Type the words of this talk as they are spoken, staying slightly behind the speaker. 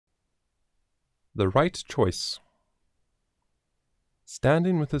The right choice.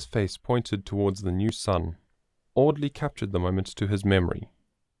 Standing with his face pointed towards the new sun, Audley captured the moment to his memory.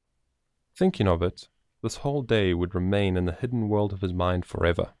 Thinking of it, this whole day would remain in the hidden world of his mind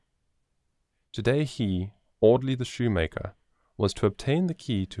forever. Today he, Audley the shoemaker, was to obtain the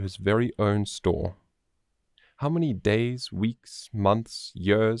key to his very own store. How many days, weeks, months,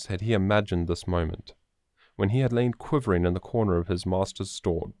 years had he imagined this moment, when he had lain quivering in the corner of his master's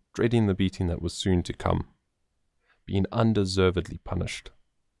store, dreading the beating that was soon to come, being undeservedly punished.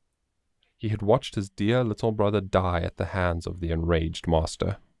 He had watched his dear little brother die at the hands of the enraged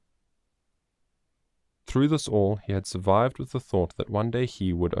master. Through this all, he had survived with the thought that one day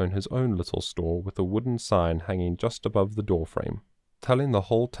he would own his own little store with a wooden sign hanging just above the doorframe, telling the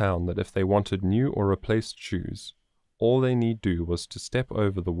whole town that if they wanted new or replaced shoes, all they need do was to step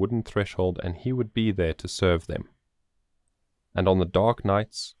over the wooden threshold and he would be there to serve them. And on the dark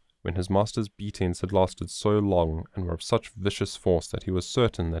nights, when his master's beatings had lasted so long and were of such vicious force that he was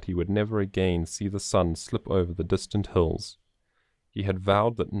certain that he would never again see the sun slip over the distant hills, he had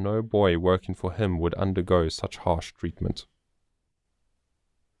vowed that no boy working for him would undergo such harsh treatment.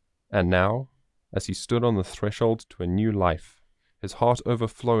 And now, as he stood on the threshold to a new life, his heart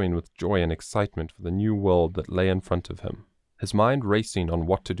overflowing with joy and excitement for the new world that lay in front of him, his mind racing on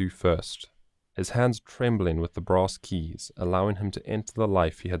what to do first, his hands trembling with the brass keys, allowing him to enter the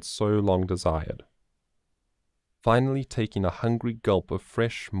life he had so long desired. Finally taking a hungry gulp of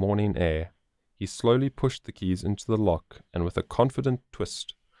fresh morning air, he slowly pushed the keys into the lock, and with a confident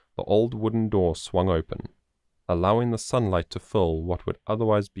twist, the old wooden door swung open, allowing the sunlight to fill what would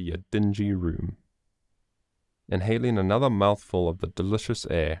otherwise be a dingy room. Inhaling another mouthful of the delicious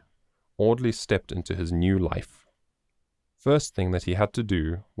air, Audley stepped into his new life. First thing that he had to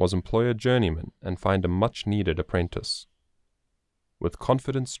do was employ a journeyman and find a much-needed apprentice. With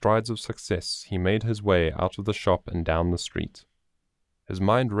confident strides of success, he made his way out of the shop and down the street, his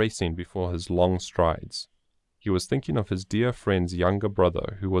mind racing before his long strides. He was thinking of his dear friend's younger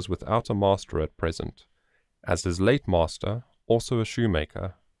brother, who was without a master at present, as his late master, also a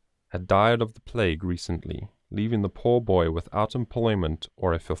shoemaker, had died of the plague recently, leaving the poor boy without employment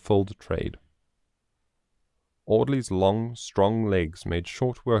or a fulfilled trade. Audley's long, strong legs made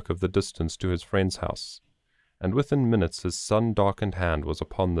short work of the distance to his friend's house, and within minutes his sun-darkened hand was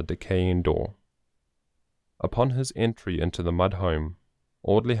upon the decaying door. Upon his entry into the mud home,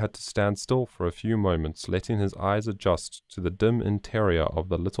 Audley had to stand still for a few moments, letting his eyes adjust to the dim interior of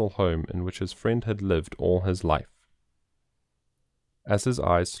the little home in which his friend had lived all his life. As his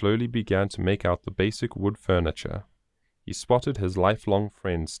eyes slowly began to make out the basic wood furniture, he spotted his lifelong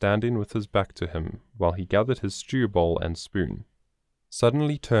friend standing with his back to him while he gathered his stew bowl and spoon.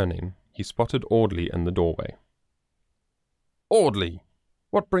 Suddenly turning, he spotted Audley in the doorway. "Audley,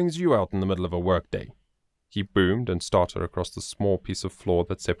 what brings you out in the middle of a workday?" he boomed and started across the small piece of floor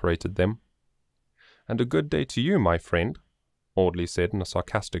that separated them. "And a good day to you, my friend," Audley said in a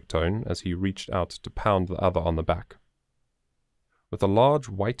sarcastic tone as he reached out to pound the other on the back. With a large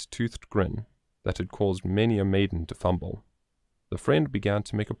white-toothed grin that had caused many a maiden to fumble, the friend began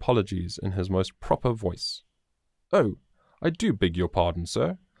to make apologies in his most proper voice. "Oh, I do beg your pardon,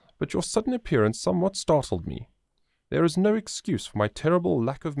 sir, but your sudden appearance somewhat startled me. There is no excuse for my terrible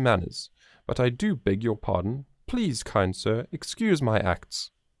lack of manners, but I do beg your pardon. Please, kind sir, excuse my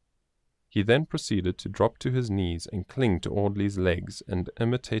acts." He then proceeded to drop to his knees and cling to Audley's legs and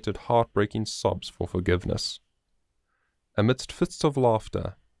imitated heartbreaking sobs for forgiveness. Amidst fits of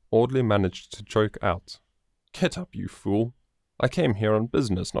laughter, Audley managed to choke out, "Get up, you fool. I came here on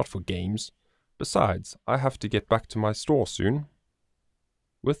business, not for games. Besides, I have to get back to my store soon."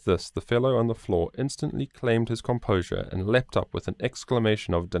 With this, the fellow on the floor instantly claimed his composure and leapt up with an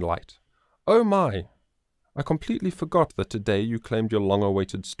exclamation of delight. "Oh my! I completely forgot that today you claimed your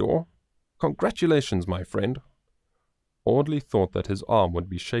long-awaited store. Congratulations, my friend." Audley thought that his arm would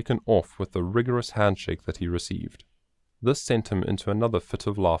be shaken off with the rigorous handshake that he received. This sent him into another fit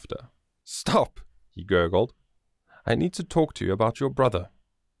of laughter. "Stop!" he gurgled. "I need to talk to you about your brother."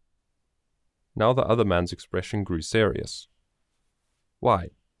 Now the other man's expression grew serious.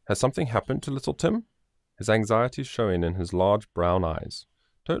 "Why, has something happened to little Tim?" his anxiety showing in his large brown eyes.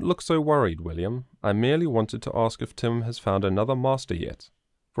 "Don't look so worried, William. I merely wanted to ask if Tim has found another master yet,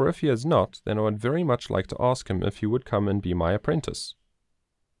 for if he has not, then I would very much like to ask him if he would come and be my apprentice."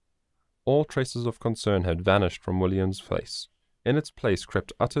 All traces of concern had vanished from William's face. In its place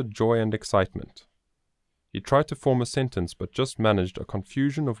crept utter joy and excitement. He tried to form a sentence, but just managed a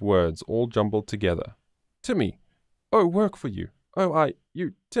confusion of words all jumbled together. "Timmy! Oh, work for you! Oh,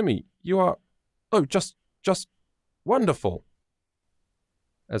 Timmy, you are... Oh, just... wonderful!"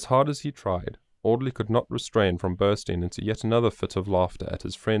 As hard as he tried, Audley could not refrain from bursting into yet another fit of laughter at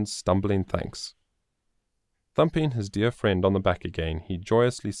his friend's stumbling thanks. Thumping his dear friend on the back again, he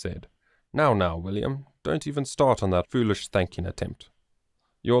joyously said, Now, William, don't even start on that foolish thanking attempt.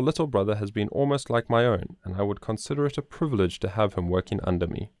 Your little brother has been almost like my own, and I would consider it a privilege to have him working under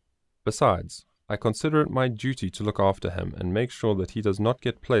me. Besides, I consider it my duty to look after him and make sure that he does not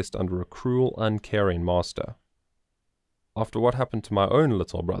get placed under a cruel, uncaring master. After what happened to my own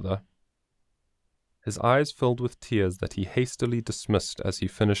little brother—" His eyes filled with tears that he hastily dismissed as he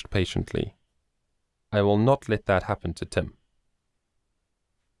finished patiently, "I will not let that happen to Tim."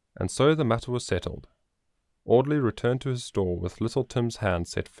 And so the matter was settled. Audley returned to his store with little Tim's hand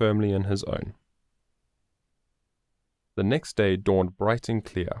set firmly in his own. The next day dawned bright and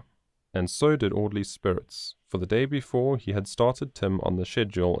clear, and so did Audley's spirits, for the day before he had started Tim on the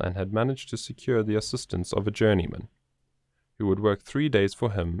schedule and had managed to secure the assistance of a journeyman, who would work 3 days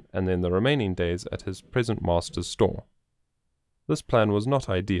for him and then the remaining days at his present master's store. This plan was not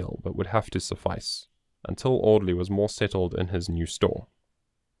ideal, but would have to suffice, until Audley was more settled in his new store.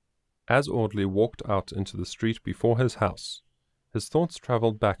 As Audley walked out into the street before his house, his thoughts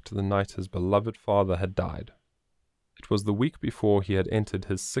travelled back to the night his beloved father had died. It was the week before he had entered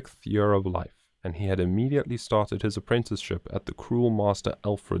his 6th year of life, and he had immediately started his apprenticeship at the cruel master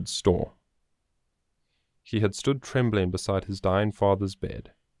Alfred's store. He had stood trembling beside his dying father's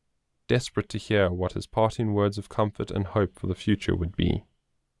bed, desperate to hear what his parting words of comfort and hope for the future would be.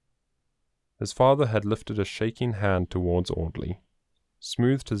 His father had lifted a shaking hand towards Audley,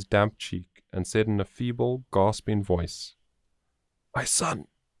 smoothed his damp cheek, and said in a feeble, gasping voice, "My son,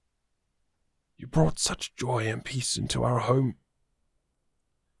 you brought such joy and peace into our home.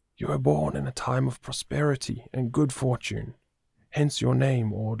 You were born in a time of prosperity and good fortune, hence your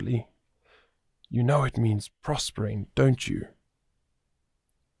name, Audley. You know it means prospering, don't you?"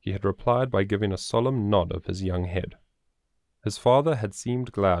 He had replied by giving a solemn nod of his young head. His father had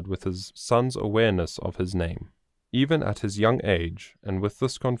seemed glad with his son's awareness of his name, even at his young age, and with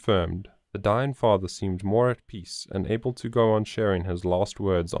this confirmed, the dying father seemed more at peace and able to go on sharing his last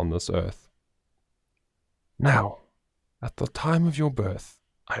words on this earth. "Now, at the time of your birth,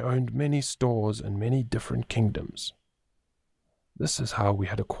 I owned many stores in many different kingdoms. This is how we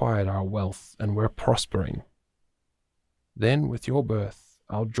had acquired our wealth and were prospering. Then, with your birth,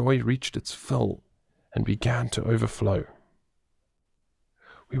 our joy reached its fill and began to overflow.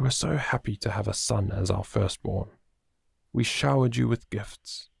 We were so happy to have a son as our firstborn. We showered you with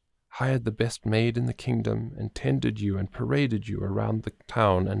gifts, hired the best maid in the kingdom, and tended you and paraded you around the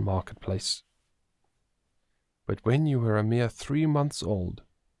town and marketplace. But when you were a mere 3 months old,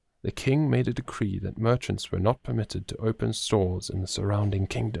 the king made a decree that merchants were not permitted to open stores in the surrounding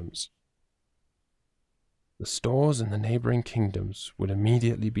kingdoms. The stores in the neighboring kingdoms would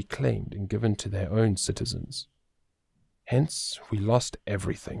immediately be claimed and given to their own citizens. Hence we lost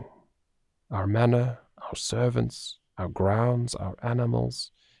everything: our manor, our servants, our grounds, our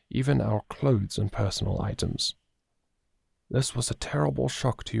animals, even our clothes and personal items. This was a terrible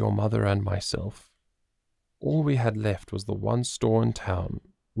shock to your mother and myself. All we had left was the one store in town,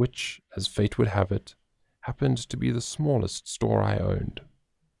 which, as fate would have it, happened to be the smallest store I owned.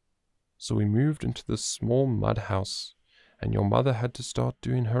 So we moved into this small mud house, and your mother had to start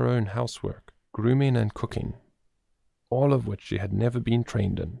doing her own housework, grooming and cooking, all of which she had never been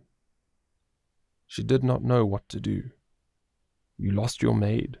trained in. She did not know what to do. You lost your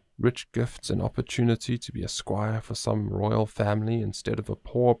maid, rich gifts, and opportunity to be a squire for some royal family instead of a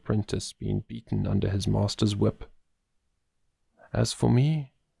poor apprentice being beaten under his master's whip. As for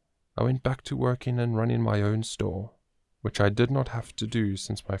me, I went back to working and running my own store, which I did not have to do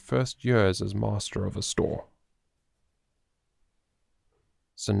since my first years as master of a store.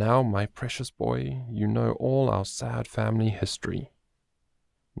 So now, my precious boy, you know all our sad family history.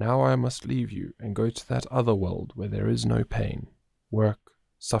 Now I must leave you and go to that other world where there is no pain, work,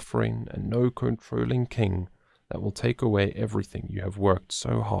 suffering, and no controlling king that will take away everything you have worked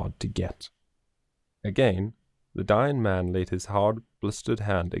so hard to get." Again, the dying man laid his hard, blistered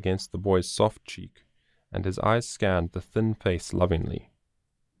hand against the boy's soft cheek, and his eyes scanned the thin face lovingly.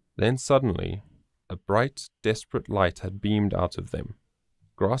 Then suddenly, a bright, desperate light had beamed out of them.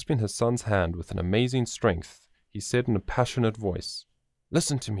 Grasping his son's hand with an amazing strength, he said in a passionate voice,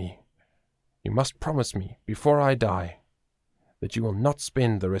 "Listen to me. You must promise me, before I die, that you will not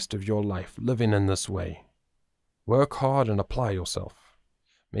spend the rest of your life living in this way. Work hard and apply yourself.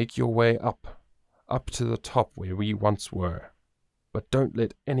 Make your way up to the top where we once were. But don't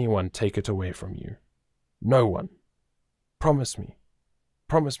let anyone take it away from you. No one. Promise me.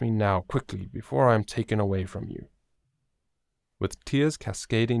 Promise me now, quickly, before I am taken away from you." With tears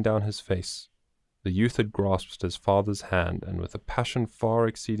cascading down his face, The youth had grasped his father's hand, and with a passion far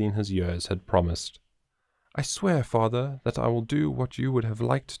exceeding his years had promised, "I swear, father, that I will do what you would have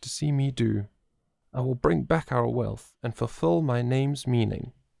liked to see me do. I will bring back our wealth, and fulfill my name's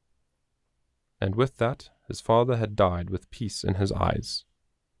meaning." And with that, his father had died with peace in his eyes.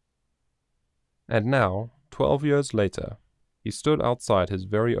 And now, 12 years later, he stood outside his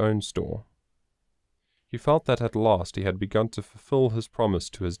very own store. He felt that at last he had begun to fulfill his promise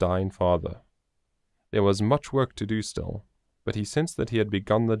to his dying father. There was much work to do still, but he sensed that he had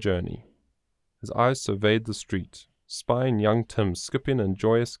begun the journey. His eyes surveyed the street, spying young Tim skipping in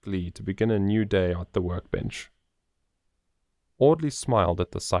joyous glee to begin a new day at the workbench. Audley smiled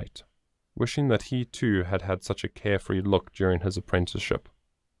at the sight, wishing that he too had had such a carefree look during his apprenticeship.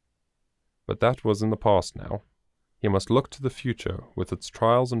 But that was in the past now. He must look to the future, with its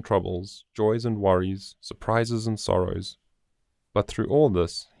trials and troubles, joys and worries, surprises and sorrows. But through all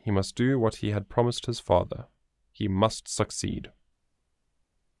this, he must do what he had promised his father. He must succeed.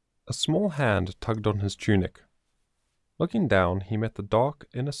 A small hand tugged on his tunic. Looking down, he met the dark,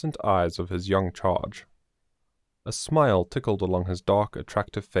 innocent eyes of his young charge. A smile tickled along his dark,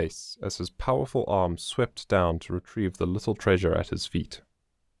 attractive face as his powerful arms swept down to retrieve the little treasure at his feet.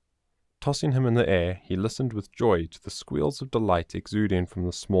 Tossing him in the air, he listened with joy to the squeals of delight exuding from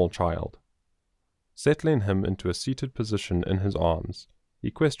the small child. Settling him into a seated position in his arms,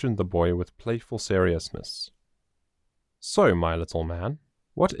 he questioned the boy with playful seriousness. "So, my little man,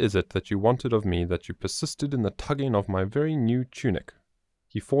 what is it that you wanted of me that you persisted in the tugging of my very new tunic?"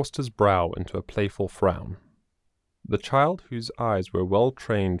 He forced his brow into a playful frown. The child, whose eyes were well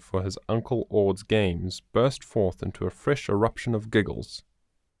trained for his Uncle Ord's games, burst forth into a fresh eruption of giggles.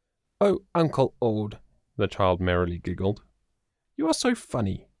 "Oh, Uncle Ord," the child merrily giggled, "you are so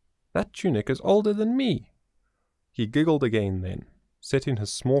funny. That tunic is older than me." He giggled again then, setting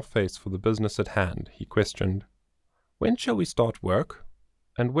his small face for the business at hand. He questioned, "When shall we start work?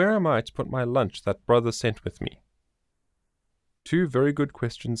 And where am I to put my lunch that brother sent with me?" Two very good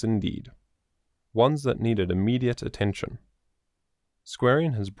questions indeed, ones that needed immediate attention.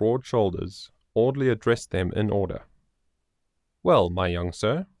 Squaring his broad shoulders, Audley addressed them in order. "Well, my young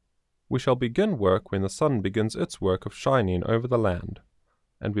sir, we shall begin work when the sun begins its work of shining over the land,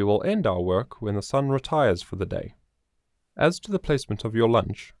 and we will end our work when the sun retires for the day. As to the placement of your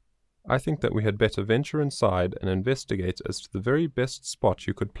lunch, I think that we had better venture inside and investigate as to the very best spot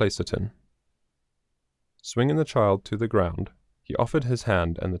you could place it in." Swinging the child to the ground, he offered his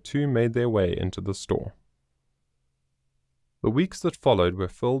hand, and the two made their way into the store. The weeks that followed were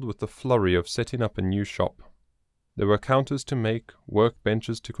filled with the flurry of setting up a new shop. There were counters to make,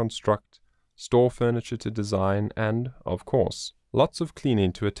 workbenches to construct, store furniture to design, and, of course, lots of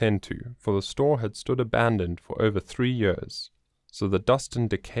cleaning to attend to, for the store had stood abandoned for over 3 years, so the dust and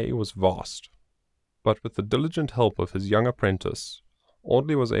decay was vast. But with the diligent help of his young apprentice,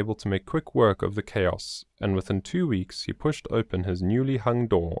 Audley was able to make quick work of the chaos, and within 2 weeks he pushed open his newly hung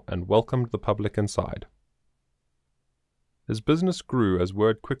door and welcomed the public inside. His business grew as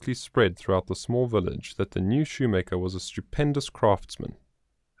word quickly spread throughout the small village that the new shoemaker was a stupendous craftsman.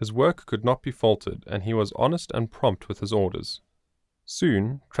 His work could not be faulted, and he was honest and prompt with his orders.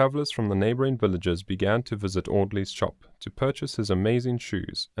 Soon, travellers from the neighbouring villages began to visit Audley's shop, to purchase his amazing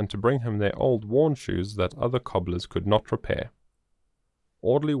shoes, and to bring him their old worn shoes that other cobblers could not repair.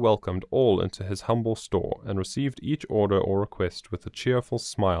 Audley welcomed all into his humble store, and received each order or request with a cheerful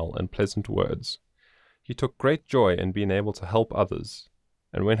smile and pleasant words. He took great joy in being able to help others,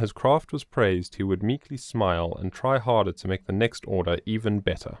 and when his craft was praised he would meekly smile and try harder to make the next order even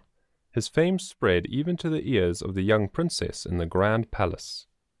better. His fame spread even to the ears of the young princess in the grand palace,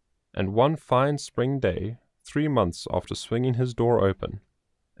 and one fine spring day, 3 months after swinging his door open,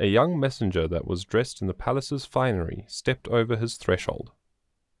 a young messenger that was dressed in the palace's finery stepped over his threshold.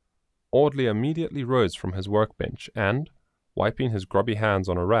 Audley immediately rose from his workbench and, wiping his grubby hands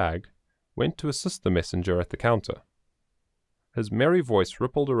on a rag, went to assist the messenger at the counter. His merry voice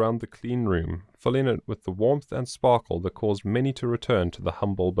rippled around the clean room, filling it with the warmth and sparkle that caused many to return to the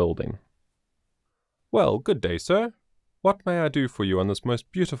humble building. "Well, good day, sir. What may I do for you on this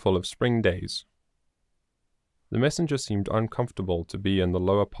most beautiful of spring days?" The messenger seemed uncomfortable to be in the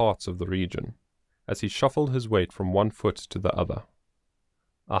lower parts of the region, as he shuffled his weight from one foot to the other.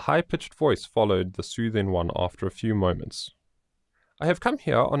 A high-pitched voice followed the soothing one after a few moments. "I have come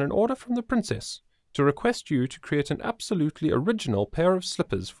here on an order from the princess, to request you to create an absolutely original pair of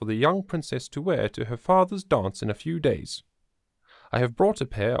slippers for the young princess to wear to her father's dance in a few days. I have brought a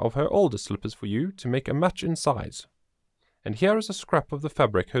pair of her older slippers for you to make a match in size. And here is a scrap of the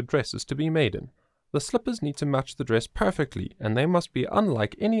fabric her dress is to be made in, The slippers need to match the dress perfectly, and they must be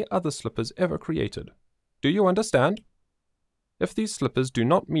unlike any other slippers ever created. Do you understand? If these slippers do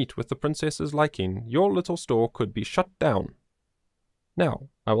not meet with the princess's liking, your little store could be shut down. Now,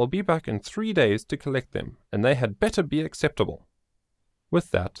 I will be back in 3 days to collect them, and they had better be acceptable."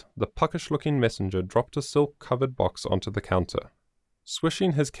 With that, the puckish-looking messenger dropped a silk-covered box onto the counter.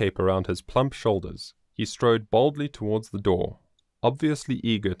 Swishing his cape around his plump shoulders, he strode boldly towards the door, obviously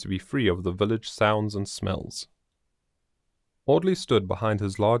eager to be free of the village sounds and smells. Audley stood behind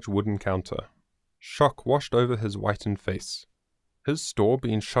his large wooden counter. Shock washed over his whitened face. His store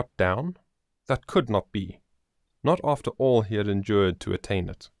being shut down? That could not be. Not after all he had endured to attain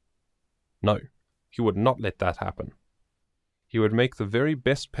it. No, he would not let that happen. He would make the very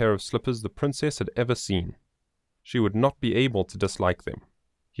best pair of slippers the princess had ever seen. She would not be able to dislike them.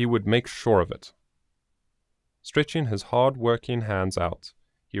 He would make sure of it. Stretching his hard-working hands out,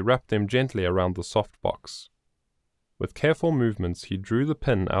 he wrapped them gently around the soft box. With careful movements he drew the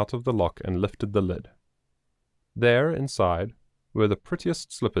pin out of the lock and lifted the lid. There, inside, were the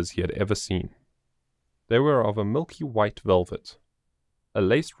prettiest slippers he had ever seen. They were of a milky white velvet. A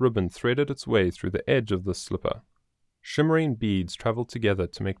lace ribbon threaded its way through the edge of the slipper. Shimmering beads travelled together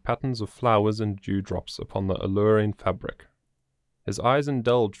to make patterns of flowers and dewdrops upon the alluring fabric. His eyes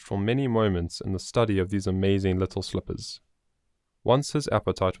indulged for many moments in the study of these amazing little slippers. Once his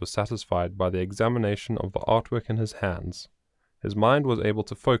appetite was satisfied by the examination of the artwork in his hands, his mind was able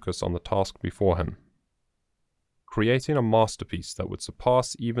to focus on the task before him. Creating a masterpiece that would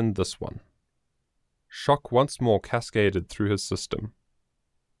surpass even this one. Shock once more cascaded through his system.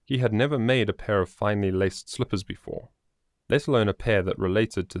 He had never made a pair of finely laced slippers before, let alone a pair that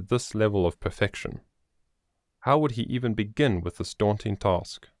related to this level of perfection. How would he even begin with this daunting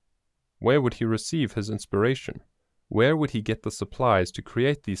task? Where would he receive his inspiration? Where would he get the supplies to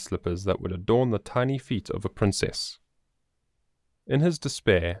create these slippers that would adorn the tiny feet of a princess? In his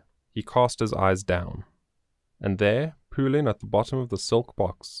despair, he cast his eyes down, and there, pooling at the bottom of the silk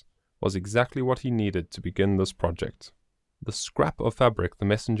box, was exactly what he needed to begin this project. The scrap of fabric the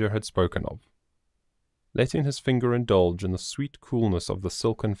messenger had spoken of. Letting his finger indulge in the sweet coolness of the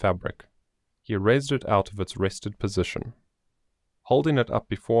silken fabric, he raised it out of its rested position. Holding it up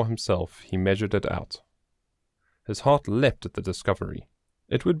before himself, he measured it out. His heart leapt at the discovery.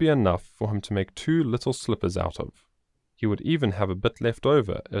 It would be enough for him to make 2 little slippers out of. He would even have a bit left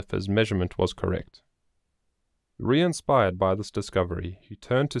over if his measurement was correct. Re-inspired by this discovery, he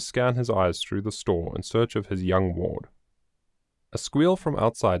turned to scan his eyes through the store in search of his young ward. A squeal from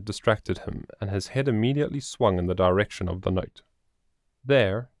outside distracted him, and his head immediately swung in the direction of the note.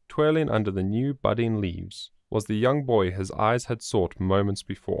 There, twirling under the new budding leaves, was the young boy his eyes had sought moments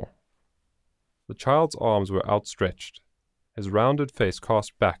before. The child's arms were outstretched, his rounded face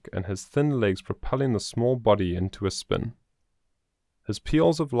cast back and his thin legs propelling the small body into a spin. His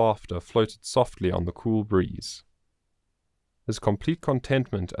peals of laughter floated softly on the cool breeze. His complete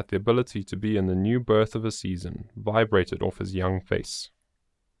contentment at the ability to be in the new birth of a season vibrated off his young face.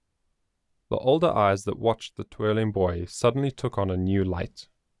 The older eyes that watched the twirling boy suddenly took on a new light.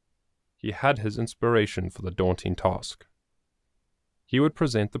 He had his inspiration for the daunting task. He would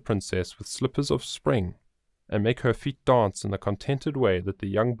present the princess with slippers of spring, and make her feet dance in the contented way that the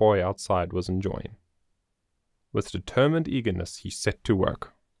young boy outside was enjoying. With determined eagerness he set to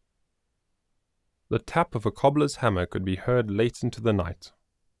work. The tap of a cobbler's hammer could be heard late into the night,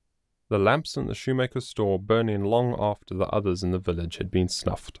 the lamps in the shoemaker's store burning long after the others in the village had been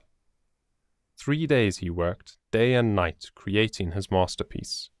snuffed. 3 days he worked, day and night, creating his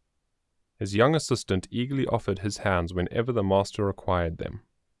masterpiece. His young assistant eagerly offered his hands whenever the master required them,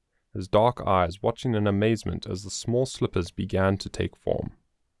 his dark eyes watching in amazement as the small slippers began to take form.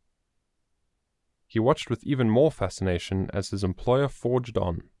 He watched with even more fascination as his employer forged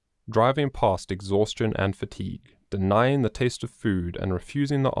on, driving past exhaustion and fatigue, denying the taste of food and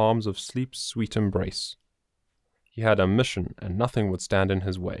refusing the arms of sleep's sweet embrace. He had a mission, and nothing would stand in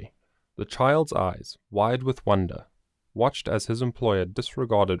his way. The child's eyes, wide with wonder, watched as his employer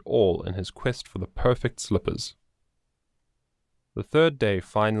disregarded all in his quest for the perfect slippers. The 3rd day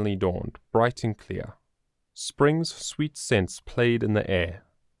finally dawned, bright and clear. Spring's sweet scents played in the air.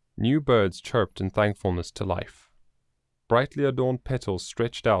 New birds chirped in thankfulness to life. Brightly adorned petals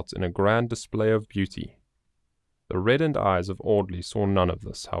stretched out in a grand display of beauty. The reddened eyes of Audley saw none of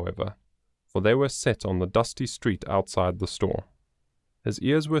this, however, for they were set on the dusty street outside the store. His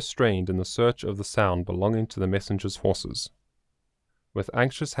ears were strained in the search of the sound belonging to the messenger's horses. With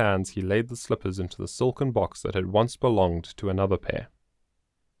anxious hands he laid the slippers into the silken box that had once belonged to another pair.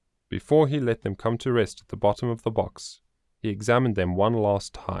 Before he let them come to rest at the bottom of the box, he examined them one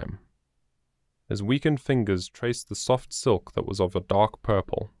last time. His weakened fingers traced the soft silk that was of a dark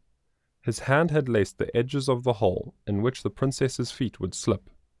purple. His hand had laced the edges of the hole in which the princess's feet would slip,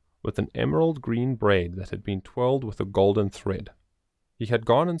 with an emerald green braid that had been twirled with a golden thread. He had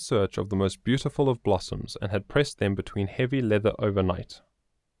gone in search of the most beautiful of blossoms and had pressed them between heavy leather overnight.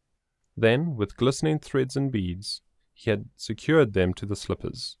 Then, with glistening threads and beads, he had secured them to the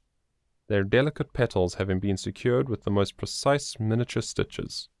slippers, their delicate petals having been secured with the most precise miniature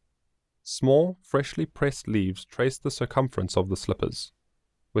stitches. Small, freshly pressed leaves traced the circumference of the slippers,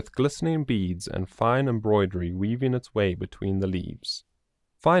 with glistening beads and fine embroidery weaving its way between the leaves.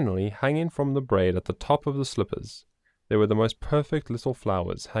 Finally, hanging from the braid at the top of the slippers, there were the most perfect little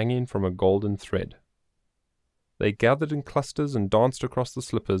flowers hanging from a golden thread. They gathered in clusters and danced across the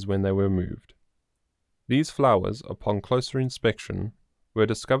slippers when they were moved. These flowers, upon closer inspection, were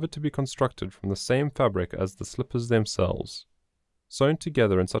discovered to be constructed from the same fabric as the slippers themselves, sewn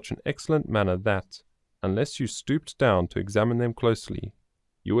together in such an excellent manner that, unless you stooped down to examine them closely,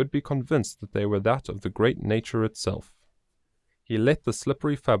 you would be convinced that they were that of the great nature itself. He let the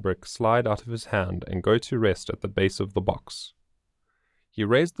slippery fabric slide out of his hand and go to rest at the base of the box. He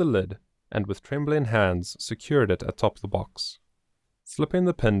raised the lid, and with trembling hands secured it atop the box. Slipping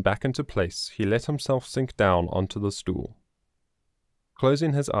the pin back into place, he let himself sink down onto the stool.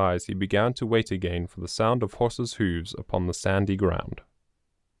 Closing his eyes, he began to wait again for the sound of horses' hooves upon the sandy ground.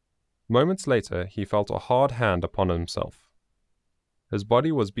 Moments later, he felt a hard hand upon himself. His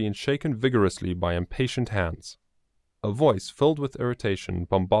body was being shaken vigorously by impatient hands. A voice filled with irritation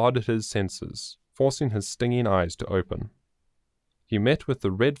bombarded his senses, forcing his stinging eyes to open. He met with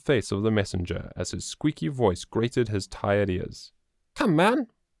the red face of the messenger as his squeaky voice grated his tired ears. "Come, man!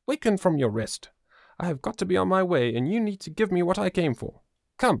 Waken from your rest! I have got to be on my way, and you need to give me what I came for.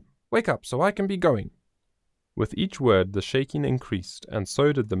 Come, wake up so I can be going." With each word the shaking increased, and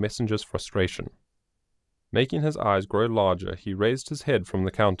so did the messenger's frustration. Making his eyes grow larger, he raised his head from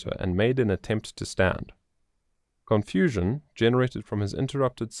the counter and made an attempt to stand. Confusion, generated from his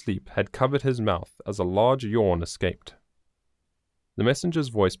interrupted sleep, had covered his mouth as a large yawn escaped. The messenger's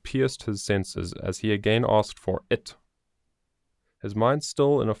voice pierced his senses as he again asked for it. His mind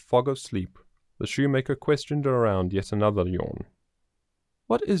still in a fog of sleep, the shoemaker questioned around yet another yawn.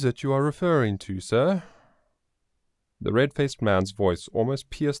 "What is it you are referring to, sir?" The red-faced man's voice almost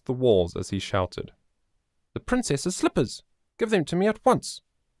pierced the walls as he shouted. "The princess's slippers! Give them to me at once!"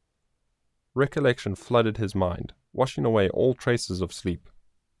 Recollection flooded his mind, washing away all traces of sleep.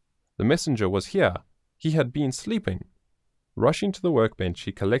 The messenger was here. He had been sleeping. Rushing to the workbench,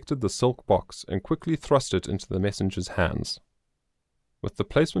 he collected the silk box and quickly thrust it into the messenger's hands. With the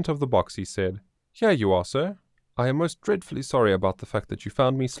placement of the box, he said, "Here you are, sir. I am most dreadfully sorry about the fact that you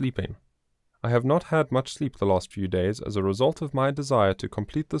found me sleeping. I have not had much sleep the last few days as a result of my desire to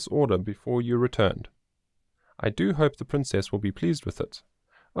complete this order before you returned. I do hope the princess will be pleased with it.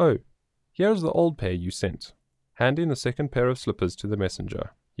 Oh, here is the old pair you sent." Handing the second pair of slippers to the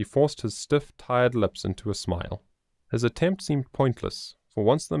messenger, he forced his stiff, tired lips into a smile. His attempt seemed pointless, for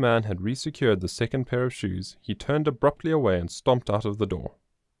once the man had resecured the second pair of shoes, he turned abruptly away and stomped out of the door.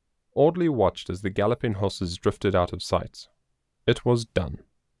 Audley watched as the galloping horses drifted out of sight. It was done.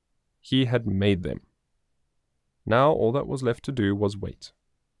 He had made them. Now all that was left to do was wait.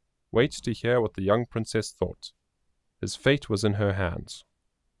 Wait to hear what the young princess thought. His fate was in her hands.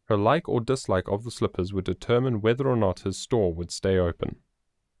 Her like or dislike of the slippers would determine whether or not his store would stay open.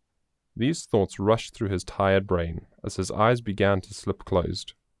 These thoughts rushed through his tired brain as his eyes began to slip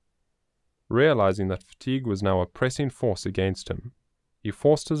closed. Realizing that fatigue was now a pressing force against him, he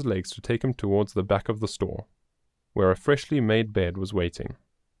forced his legs to take him towards the back of the store, where a freshly made bed was waiting.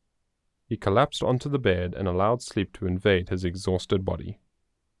 He collapsed onto the bed and allowed sleep to invade his exhausted body.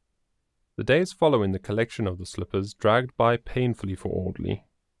 The days following the collection of the slippers dragged by painfully for Audley.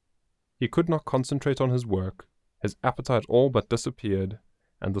 He could not concentrate on his work, his appetite all but disappeared,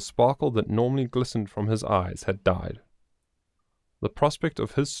 and the sparkle that normally glistened from his eyes had died. The prospect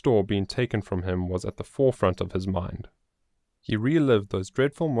of his store being taken from him was at the forefront of his mind. He relived those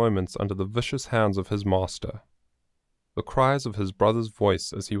dreadful moments under the vicious hands of his master, the cries of his brother's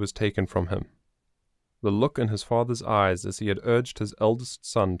voice as he was taken from him, the look in his father's eyes as he had urged his eldest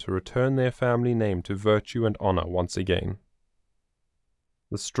son to return their family name to virtue and honor once again.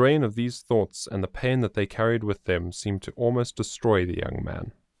 The strain of these thoughts and the pain that they carried with them seemed to almost destroy the young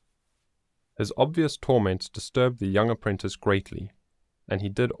man. His obvious torment disturbed the young apprentice greatly, and he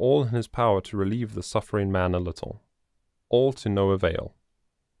did all in his power to relieve the suffering man a little, all to no avail.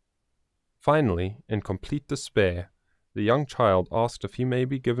 Finally, in complete despair, the young child asked if he may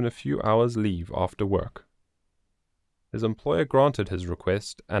be given a few hours' leave after work. His employer granted his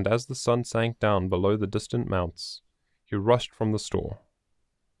request, and as the sun sank down below the distant mounts, he rushed from the store,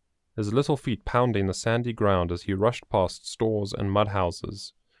 his little feet pounding the sandy ground as he rushed past stores and mud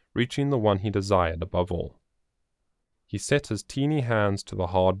houses, reaching the one he desired above all. He set his teeny hands to the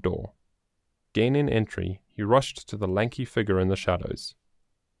hard door. Gaining entry, he rushed to the lanky figure in the shadows,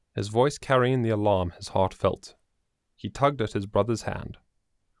 his voice carrying the alarm his heart felt. He tugged at his brother's hand.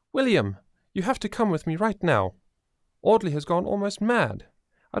 "William, you have to come with me right now. Audley has gone almost mad.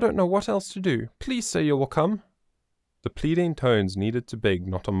 I don't know what else to do. Please say you will come." The pleading tones needed to beg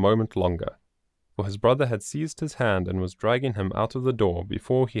not a moment longer, for his brother had seized his hand and was dragging him out of the door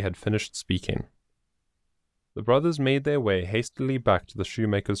before he had finished speaking. The brothers made their way hastily back to the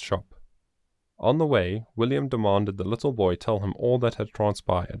shoemaker's shop. On the way, William demanded the little boy tell him all that had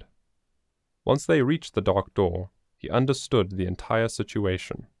transpired. Once they reached the dark door, he understood the entire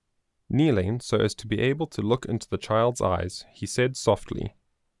situation. Kneeling so as to be able to look into the child's eyes, he said softly,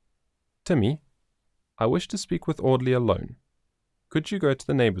 "Timmy, I wish to speak with Audley alone. Could you go to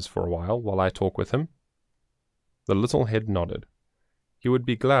the neighbor's for a while I talk with him?" The little head nodded. He would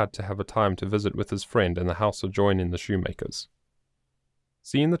be glad to have a time to visit with his friend in the house adjoining the shoemaker's.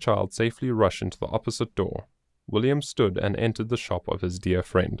 Seeing the child safely rush into the opposite door, William stood and entered the shop of his dear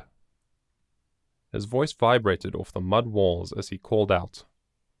friend. His voice vibrated off the mud walls as he called out,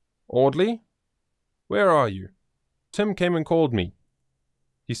 "Audley? Where are you? Tim came and called me.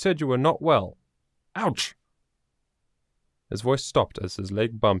 He said you were not well. Ouch!" His voice stopped as his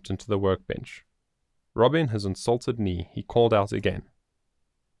leg bumped into the workbench. Rubbing his insulted knee, he called out again,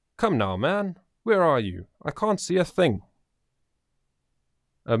 "Come now, man. Where are you? I can't see a thing."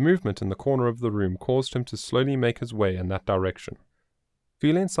 A movement in the corner of the room caused him to slowly make his way in that direction.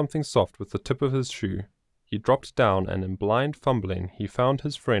 Feeling something soft with the tip of his shoe, he dropped down and in blind fumbling he found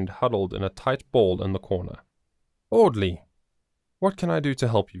his friend huddled in a tight ball in the corner. "Audley! What can I do to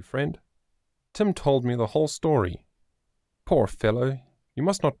help you, friend? Tim told me the whole story. Poor fellow, you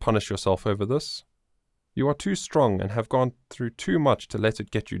must not punish yourself over this. You are too strong and have gone through too much to let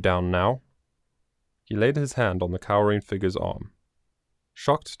it get you down now." He laid his hand on the cowering figure's arm,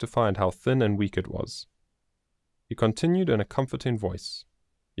 shocked to find how thin and weak it was. He continued in a comforting voice,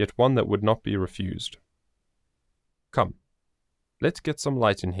 yet one that would not be refused. "Come, let's get some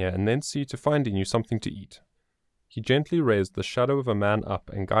light in here and then see to finding you something to eat." He gently raised the shadow of a man up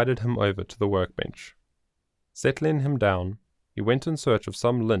and guided him over to the workbench. Settling him down, he went in search of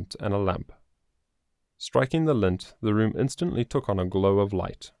some lint and a lamp. Striking the lint, the room instantly took on a glow of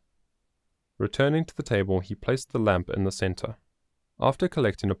light. Returning to the table, he placed the lamp in the center. After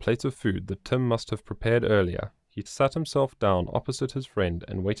collecting a plate of food that Tim must have prepared earlier, he sat himself down opposite his friend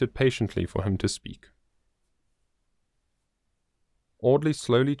and waited patiently for him to speak. Audley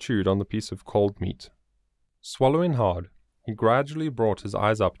slowly chewed on the piece of cold meat. Swallowing hard, he gradually brought his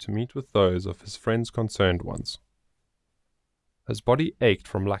eyes up to meet with those of his friend's concerned ones. His body ached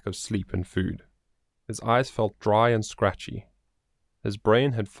from lack of sleep and food. His eyes felt dry and scratchy. His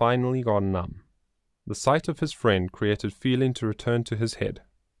brain had finally gone numb. The sight of his friend created feeling to return to his head.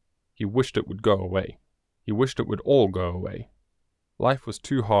 He wished it would go away. He wished it would all go away. Life was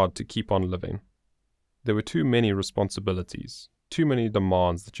too hard to keep on living. There were too many responsibilities, too many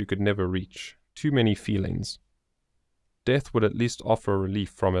demands that you could never reach, too many feelings. Death would at least offer relief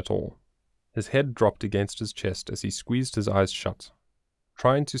from it all. His head dropped against his chest as he squeezed his eyes shut,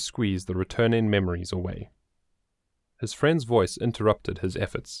 trying to squeeze the returning memories away. His friend's voice interrupted his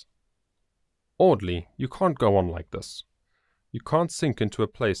efforts. "Audley, you can't go on like this. You can't sink into a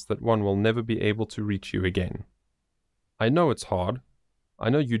place that one will never be able to reach you again. I know it's hard. I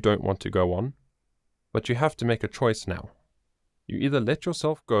know you don't want to go on. But you have to make a choice now. You either let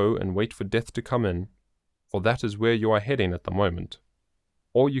yourself go and wait for death to come in, for that is where you are heading at the moment,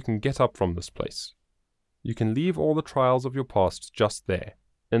 or you can get up from this place. You can leave all the trials of your past just there,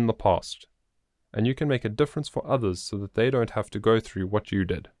 in the past, and you can make a difference for others so that they don't have to go through what you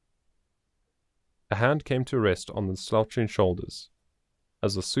did." A hand came to rest on the slouching shoulders,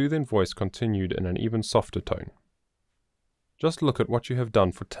 as the soothing voice continued in an even softer tone. "Just look at what you have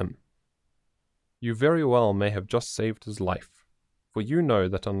done for Tim. You very well may have just saved his life, for you know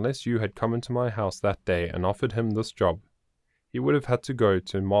that unless you had come into my house that day and offered him this job, he would have had to go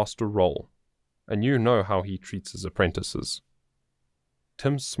to master role, and you know how he treats his apprentices.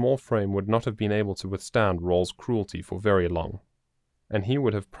 Tim's small frame would not have been able to withstand Roll's cruelty for very long, and he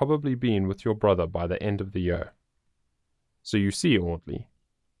would have probably been with your brother by the end of the year. So you see, Audley,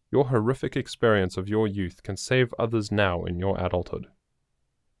 your horrific experience of your youth can save others now in your adulthood.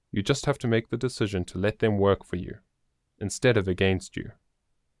 You just have to make the decision to let them work for you, instead of against you.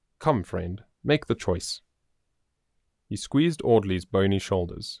 Come, friend, make the choice." He squeezed Audley's bony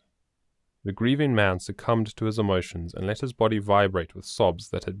shoulders. The grieving man succumbed to his emotions and let his body vibrate with sobs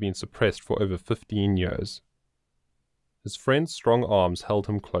that had been suppressed for over 15 years. His friend's strong arms held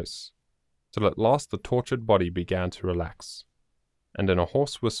him close, till at last the tortured body began to relax, and in a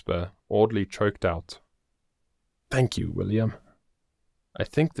hoarse whisper, Audley choked out, "Thank you, William. I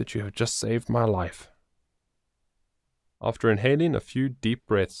think that you have just saved my life." After inhaling a few deep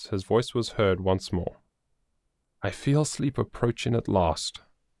breaths, his voice was heard once more. "I feel sleep approaching at last.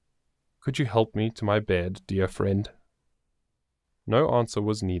 Could you help me to my bed, dear friend?" No answer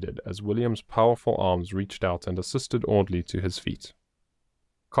was needed as William's powerful arms reached out and assisted Audley to his feet.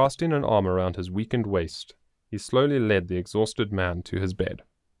 Casting an arm around his weakened waist, he slowly led the exhausted man to his bed.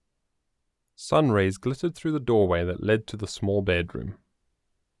 Sun rays glittered through the doorway that led to the small bedroom.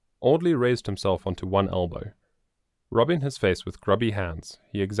 Audley raised himself onto one elbow. Rubbing his face with grubby hands,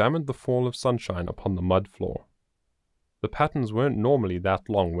 he examined the fall of sunshine upon the mud floor. The patterns weren't normally that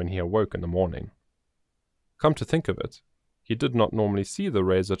long when he awoke in the morning. Come to think of it, he did not normally see the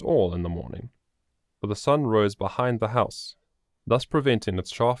rays at all in the morning, for the sun rose behind the house, thus preventing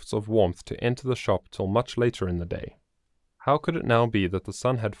its shafts of warmth to enter the shop till much later in the day. How could it now be that the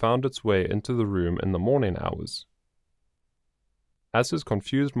sun had found its way into the room in the morning hours? As his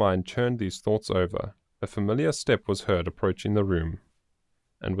confused mind churned these thoughts over, a familiar step was heard approaching the room,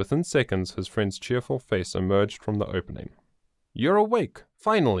 and within seconds his friend's cheerful face emerged from the opening. "You're awake,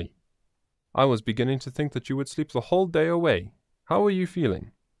 finally! I was beginning to think that you would sleep the whole day away. How are you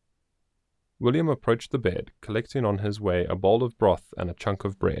feeling?" William approached the bed, collecting on his way a bowl of broth and a chunk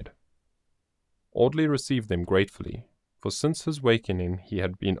of bread. Audley received them gratefully, for since his wakening he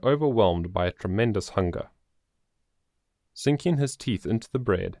had been overwhelmed by a tremendous hunger. Sinking his teeth into the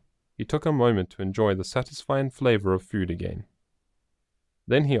bread, he took a moment to enjoy the satisfying flavor of food again.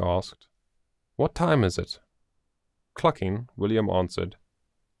 Then he asked, "What time is it?" Clucking, William answered,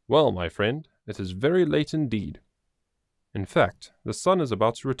 "Well, my friend, it is very late indeed. In fact, the sun is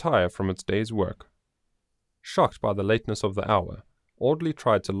about to retire from its day's work." Shocked by the lateness of the hour, Audley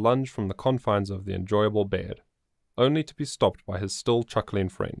tried to lunge from the confines of the enjoyable bed, only to be stopped by his still chuckling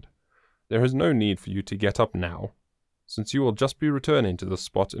friend. "There is no need for you to get up now, since you will just be returning to this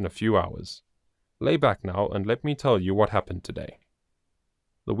spot in a few hours. Lay back now and let me tell you what happened today."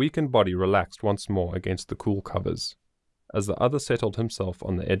 The weakened body relaxed once more against the cool covers, as the other settled himself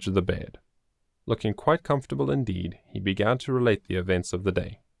on the edge of the bed. Looking quite comfortable indeed, he began to relate the events of the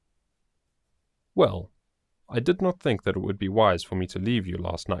day. "Well, I did not think that it would be wise for me to leave you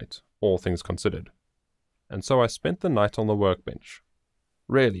last night, all things considered, and so I spent the night on the workbench.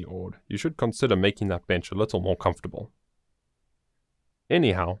 Really, Aud, you should consider making that bench a little more comfortable.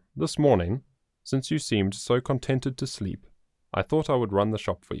 Anyhow, this morning, since you seemed so contented to sleep, I thought I would run the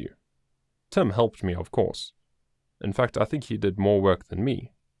shop for you. Tim helped me, of course. In fact, I think he did more work than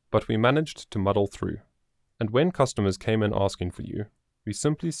me, but we managed to muddle through, and when customers came in asking for you, we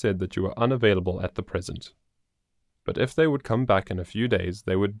simply said that you were unavailable at the present. But if they would come back in a few days,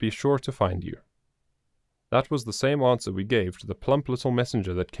 they would be sure to find you. That was the same answer we gave to the plump little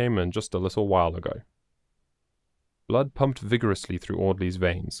messenger that came in just a little while ago." Blood pumped vigorously through Audley's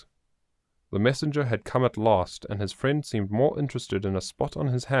veins. The messenger had come at last, and his friend seemed more interested in a spot on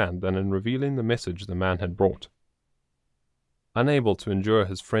his hand than in revealing the message the man had brought. Unable to endure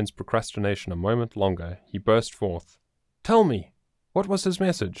his friend's procrastination a moment longer, he burst forth, "Tell me! What was his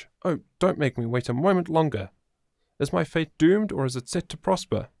message? Oh, don't make me wait a moment longer! Is my fate doomed, or is it set to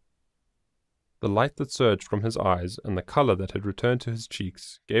prosper?" The light that surged from his eyes and the color that had returned to his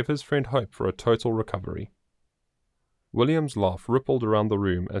cheeks gave his friend hope for a total recovery. William's laugh rippled around the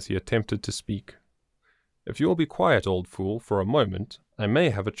room as he attempted to speak. "If you'll be quiet, old fool, for a moment, I may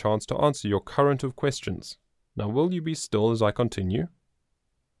have a chance to answer your current of questions. Now will you be still as I continue?"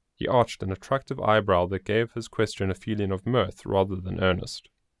 He arched an attractive eyebrow that gave his question a feeling of mirth rather than earnest.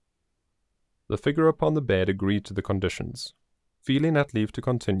 The figure upon the bed agreed to the conditions. Feeling at leave to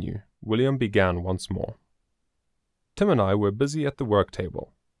continue, William began once more. "Tim and I were busy at the work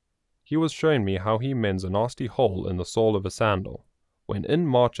table. He was showing me how he mends a nasty hole in the sole of a sandal, when in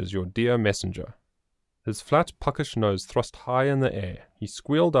marches your dear messenger. His flat, puckish nose thrust high in the air, he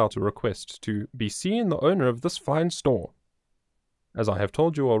squealed out a request to be seeing the owner of this fine store. As I have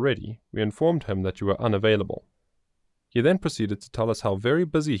told you already, we informed him that you were unavailable. He then proceeded to tell us how very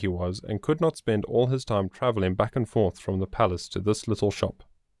busy he was and could not spend all his time traveling back and forth from the palace to this little shop.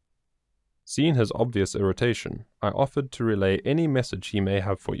 Seeing his obvious irritation, I offered to relay any message he may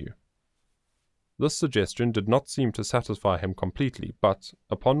have for you. This suggestion did not seem to satisfy him completely, but,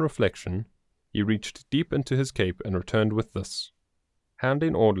 upon reflection, he reached deep into his cape and returned with this.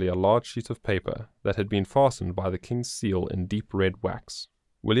 handing Audley a large sheet of paper that had been fastened by the king's seal in deep red wax.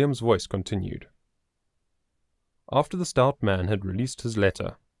 William's voice continued. After the stout man had released his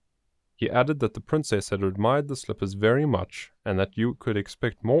letter, he added that the princess had admired the slippers very much, and that you could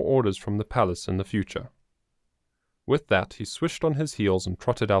expect more orders from the palace in the future. With that, he swished on his heels and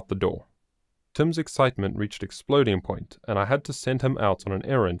trotted out the door. Tim's excitement reached exploding point, and I had to send him out on an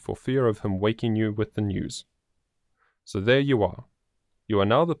errand for fear of him waking you with the news. So there you are. You are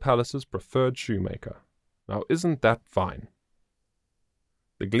now the palace's preferred shoemaker. Now isn't that fine?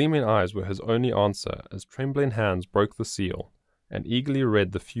 The gleaming eyes were his only answer as trembling hands broke the seal and eagerly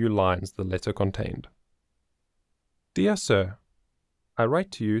read the few lines the letter contained. Dear Sir, I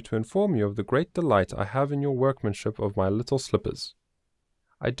write to you to inform you of the great delight I have in your workmanship of my little slippers.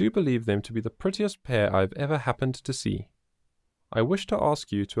 I do believe them to be the prettiest pair I have ever happened to see. I wish to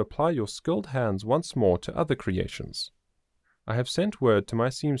ask you to apply your skilled hands once more to other creations. I have sent word to my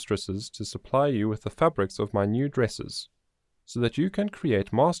seamstresses to supply you with the fabrics of my new dresses, so that you can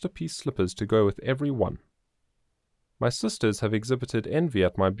create masterpiece slippers to go with every one. My sisters have exhibited envy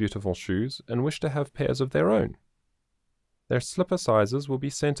at my beautiful shoes and wish to have pairs of their own. Their slipper sizes will be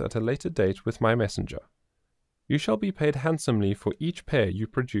sent at a later date with my messenger. You shall be paid handsomely for each pair you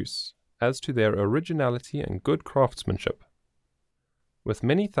produce, as to their originality and good craftsmanship. With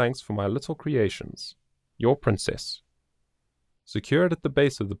many thanks for my little creations, your princess. Secured at the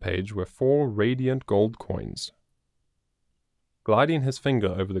base of the page were 4 radiant gold coins. Gliding his finger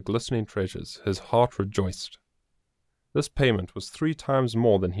over the glistening treasures, his heart rejoiced. This payment was 3 times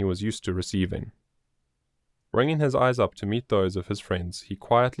more than he was used to receiving. Bringing his eyes up to meet those of his friends, he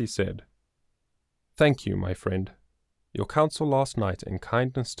quietly said, Thank you, my friend. Your counsel last night and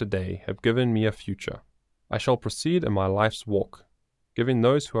kindness today have given me a future. I shall proceed in my life's walk, giving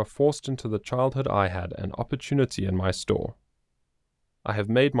those who are forced into the childhood I had an opportunity in my store. I have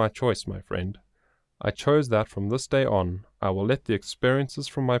made my choice, my friend. I chose that from this day on, I will let the experiences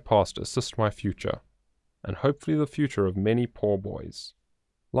from my past assist my future, and hopefully the future of many poor boys.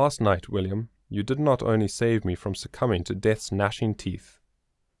 Last night, William, you did not only save me from succumbing to death's gnashing teeth,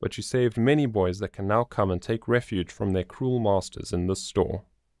 but you saved many boys that can now come and take refuge from their cruel masters in this store.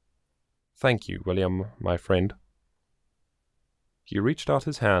 Thank you, William, my friend. He reached out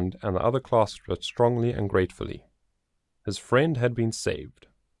his hand, and the other clasped it strongly and gratefully. His friend had been saved.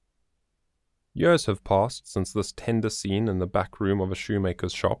 Years have passed since this tender scene in the back room of a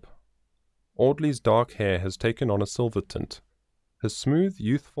shoemaker's shop. Audley's dark hair has taken on a silver tint. His smooth,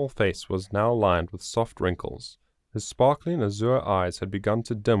 youthful face was now lined with soft wrinkles. His sparkling azure eyes had begun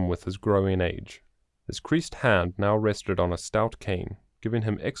to dim with his growing age. His creased hand now rested on a stout cane, giving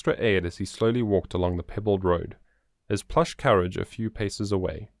him extra aid as he slowly walked along the pebbled road, his plush carriage a few paces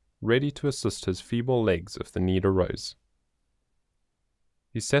away, ready to assist his feeble legs if the need arose.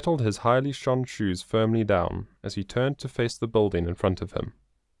 He settled his highly shone shoes firmly down as he turned to face the building in front of him.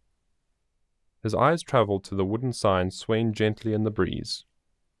 His eyes travelled to the wooden sign swaying gently in the breeze.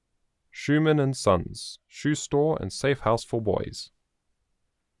 Shoeman and Sons, shoe store and safe house for boys.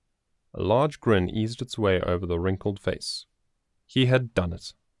 A large grin eased its way over the wrinkled face. He had done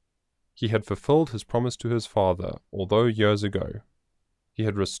it. He had fulfilled his promise to his father, although years ago. He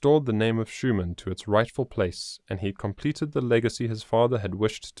had restored the name of Shoeman to its rightful place, and he had completed the legacy his father had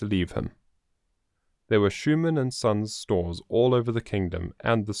wished to leave him. There were Shoeman and Sons stores all over the kingdom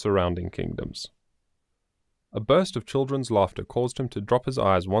and the surrounding kingdoms. A burst of children's laughter caused him to drop his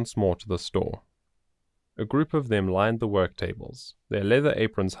eyes once more to the store. A group of them lined the work tables. Their leather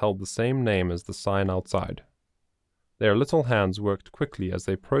aprons held the same name as the sign outside. Their little hands worked quickly as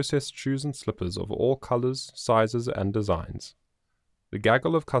they processed shoes and slippers of all colors, sizes, and designs. The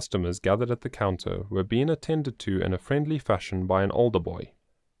gaggle of customers gathered at the counter were being attended to in a friendly fashion by an older boy.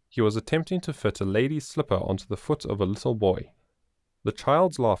 He was attempting to fit a lady's slipper onto the foot of a little boy. The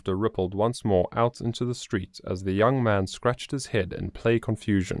child's laughter rippled once more out into the street as the young man scratched his head in play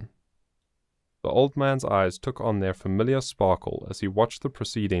confusion. The old man's eyes took on their familiar sparkle as he watched the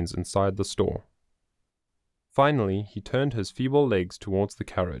proceedings inside the store. Finally, he turned his feeble legs towards the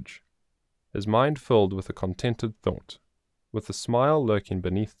carriage, his mind filled with a contented thought. With a smile lurking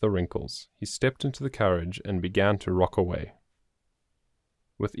beneath the wrinkles, he stepped into the carriage and began to rock away.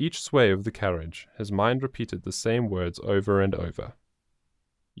 With each sway of the carriage, his mind repeated the same words over and over.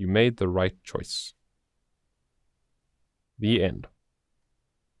 You made the right choice. The end.